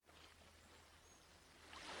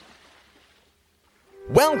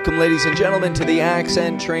Welcome, ladies and gentlemen, to the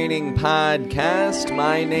Accent Training Podcast.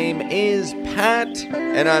 My name is Pat,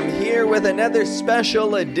 and I'm here with another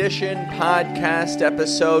special edition podcast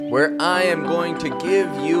episode where I am going to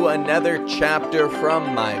give you another chapter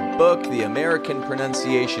from my book, The American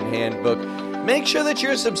Pronunciation Handbook. Make sure that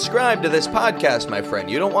you're subscribed to this podcast, my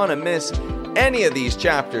friend. You don't want to miss any of these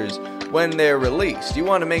chapters when they're released. You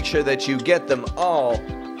want to make sure that you get them all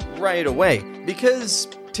right away, because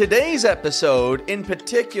today's episode in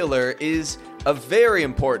particular is a very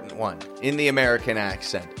important one in the American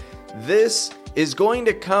accent. This is going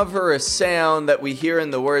to cover a sound that we hear in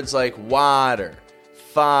the words like water,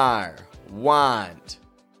 fire, want,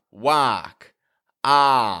 walk,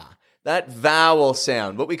 ah. That vowel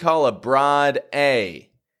sound, what we call a broad A.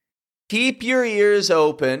 Keep your ears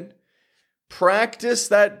open. Practice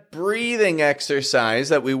that breathing exercise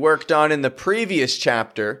that we worked on in the previous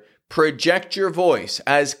chapter. Project your voice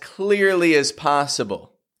as clearly as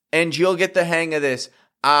possible, and you'll get the hang of this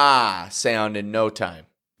ah sound in no time.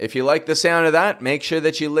 If you like the sound of that, make sure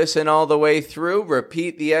that you listen all the way through,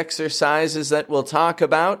 repeat the exercises that we'll talk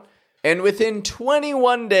about, and within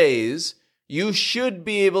 21 days, you should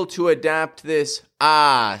be able to adapt this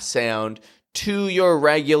ah sound to your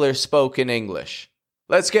regular spoken English.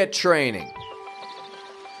 Let's get training.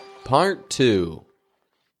 Part 2.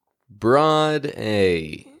 Broad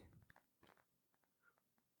A.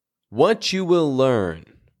 What you will learn.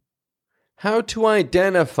 How to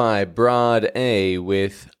identify broad A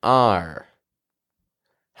with R.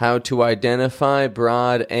 How to identify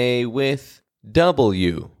broad A with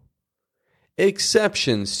W.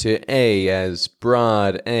 Exceptions to A as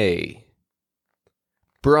broad A.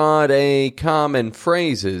 Broad A common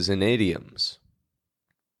phrases and idioms.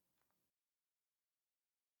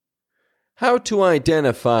 How to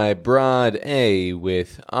identify broad A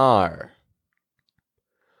with R.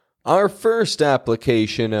 Our first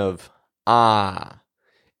application of ah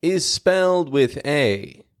is spelled with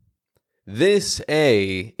A. This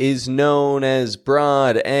A is known as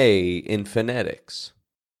broad A in phonetics.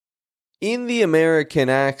 In the American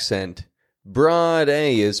accent, broad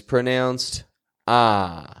A is pronounced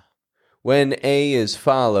ah when A is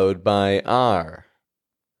followed by R.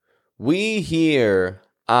 We hear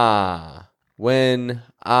ah when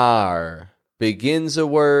R begins a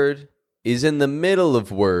word, is in the middle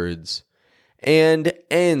of words, and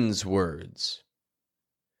ends words.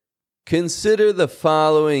 Consider the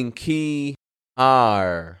following key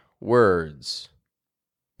R words.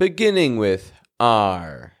 Beginning with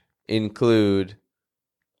R include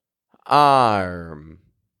arm,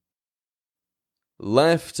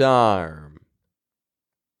 left arm,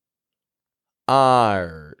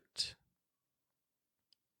 art,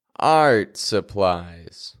 art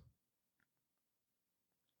supplies,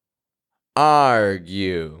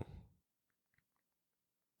 argue.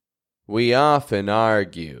 We often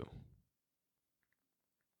argue.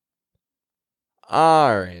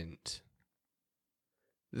 Aren't.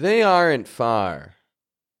 They aren't far.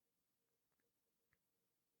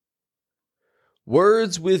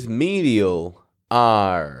 Words with medial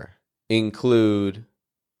R include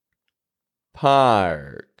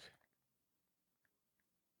park,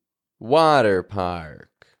 water park,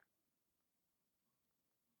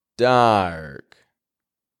 dark.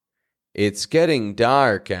 It's getting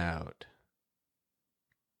dark out.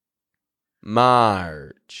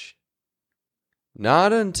 March.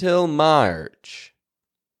 Not until March.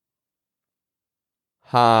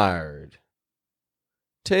 Hard.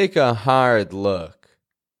 Take a hard look.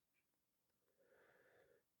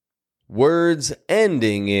 Words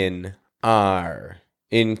ending in R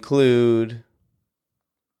include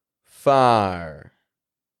far.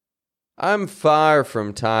 I'm far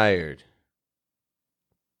from tired.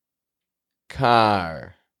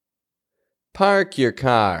 Car. Park your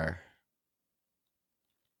car.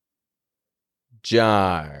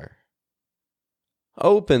 Jar.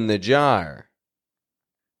 Open the jar.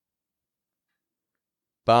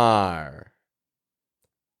 Bar.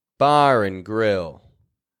 Bar and grill.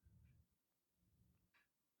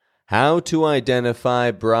 How to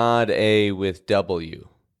identify broad A with W.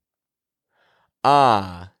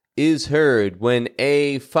 Ah is heard when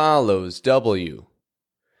A follows W.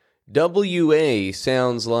 WA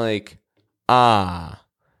sounds like ah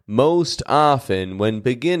most often when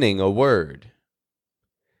beginning a word.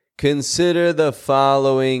 Consider the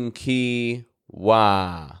following key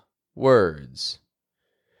WA words.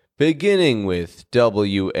 Beginning with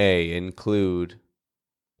WA include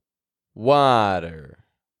water,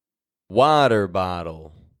 water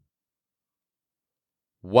bottle,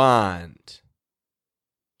 want.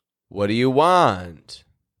 What do you want?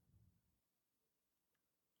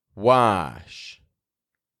 Wash.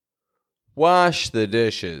 Wash the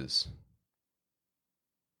dishes.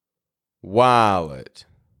 Wallet.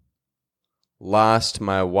 Lost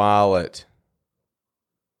my wallet.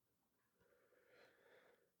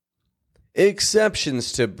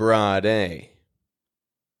 Exceptions to Broad A.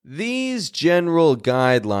 These general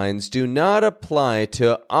guidelines do not apply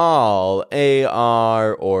to all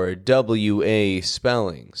AR or WA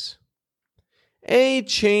spellings. A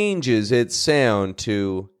changes its sound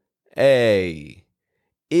to A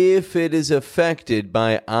if it is affected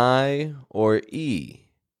by I or E.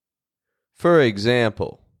 For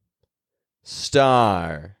example,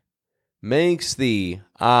 star makes the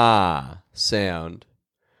ah sound,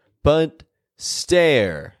 but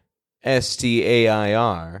stare,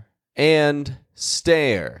 S-T-A-I-R, and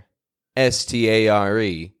stare,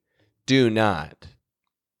 S-T-A-R-E, do not.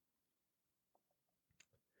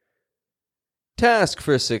 Task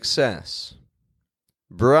for success.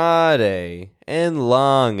 Broad A and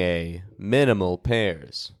long A minimal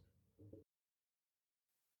pairs.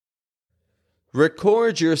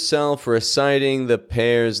 Record yourself reciting the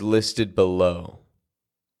pairs listed below.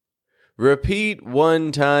 Repeat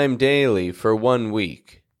 1 time daily for 1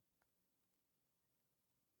 week.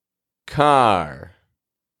 Car,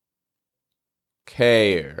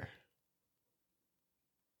 care.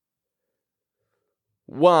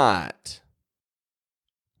 Watt,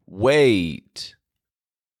 weight.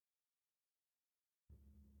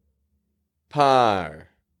 Par,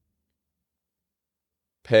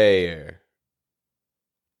 pair.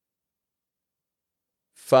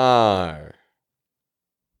 Far,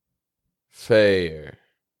 fair.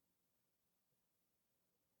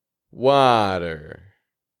 Water,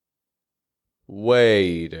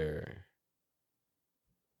 waiter.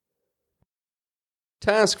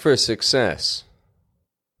 Task for success.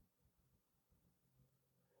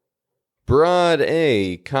 Broad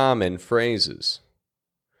A common phrases.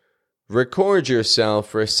 Record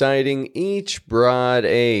yourself reciting each Broad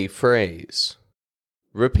A phrase.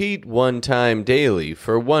 Repeat 1 time daily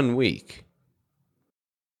for 1 week.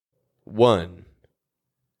 1.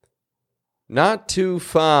 Not too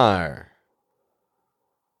far.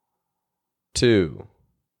 2.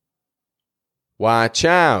 Watch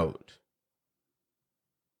out.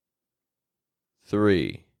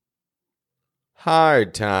 3.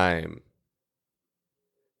 Hard time.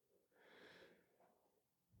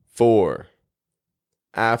 4.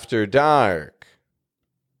 After dark.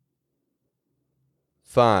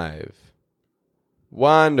 5.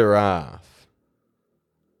 Wander off.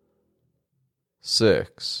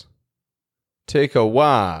 6. Take a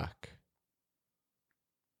walk.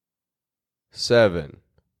 7.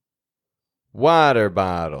 Water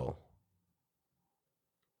bottle.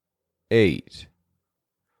 8.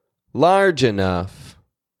 Large enough.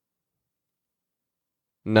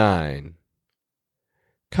 9.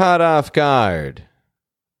 Caught off guard.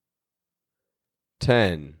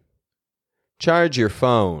 10. Charge your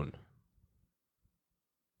phone.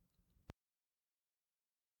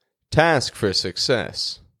 Task for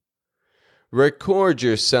success. Record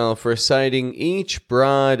yourself reciting each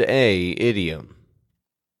Broad A idiom.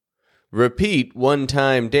 Repeat 1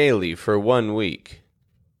 time daily for 1 week.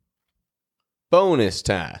 Bonus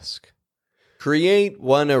task. Create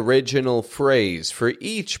 1 original phrase for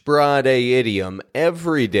each Broad A idiom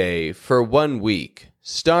every day for 1 week,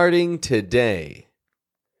 starting today.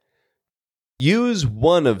 Use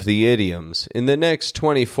 1 of the idioms in the next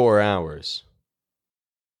 24 hours.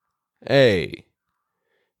 A.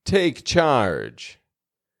 Take charge.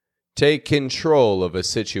 Take control of a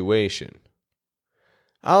situation.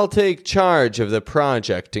 I'll take charge of the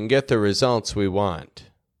project and get the results we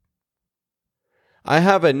want. I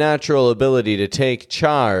have a natural ability to take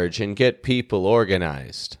charge and get people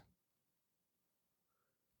organized.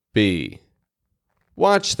 B.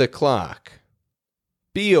 Watch the clock.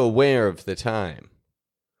 Be aware of the time.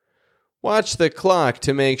 Watch the clock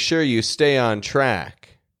to make sure you stay on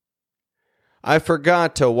track. I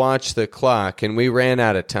forgot to watch the clock and we ran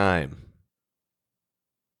out of time.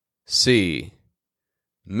 C.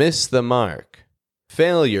 Miss the mark.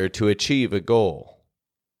 Failure to achieve a goal.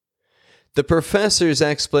 The professor's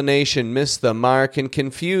explanation missed the mark and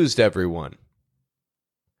confused everyone.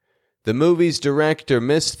 The movie's director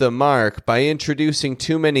missed the mark by introducing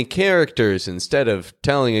too many characters instead of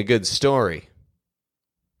telling a good story.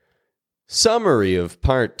 Summary of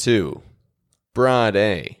Part 2. Broad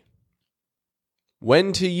A.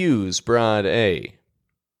 When to use Broad A.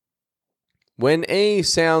 When A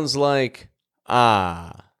sounds like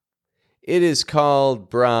ah, it is called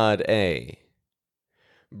Broad A.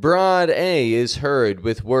 Broad A is heard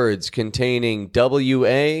with words containing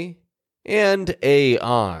WA and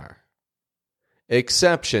AR.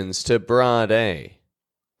 Exceptions to broad A.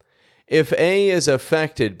 If A is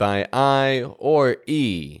affected by I or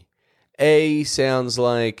E, A sounds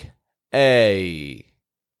like A.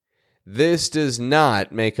 This does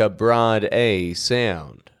not make a broad A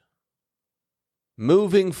sound.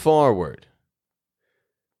 Moving forward.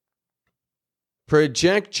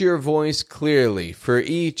 Project your voice clearly for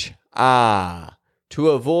each ah to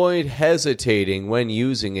avoid hesitating when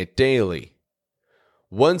using it daily.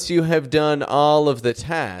 Once you have done all of the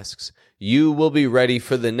tasks, you will be ready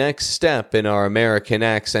for the next step in our American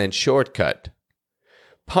accent shortcut.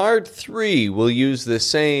 Part 3 will use the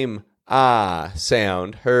same ah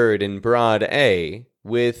sound heard in broad A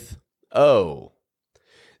with O.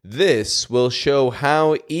 This will show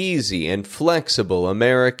how easy and flexible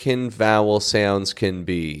American vowel sounds can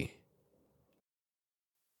be.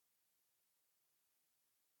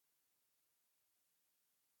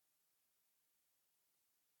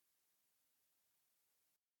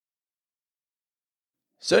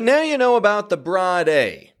 So now you know about the broad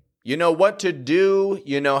A. You know what to do,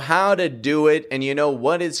 you know how to do it, and you know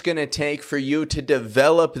what it's going to take for you to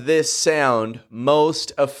develop this sound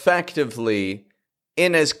most effectively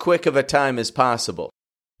in as quick of a time as possible.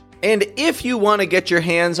 And if you want to get your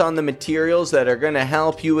hands on the materials that are going to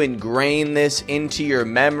help you ingrain this into your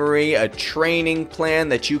memory, a training plan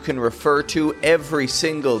that you can refer to every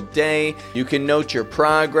single day, you can note your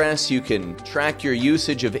progress, you can track your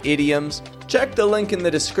usage of idioms, check the link in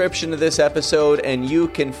the description of this episode and you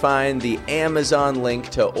can find the Amazon link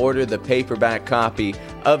to order the paperback copy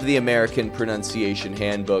of the American Pronunciation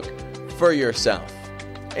Handbook for yourself.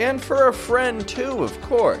 And for a friend too, of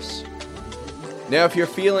course. Now, if you're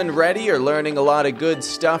feeling ready or learning a lot of good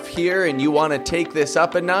stuff here and you want to take this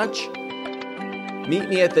up a notch, meet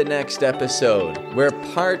me at the next episode where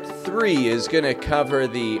part 3 is going to cover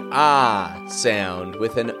the ah sound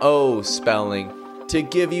with an O spelling to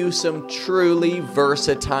give you some truly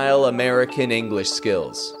versatile American English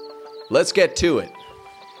skills. Let's get to it.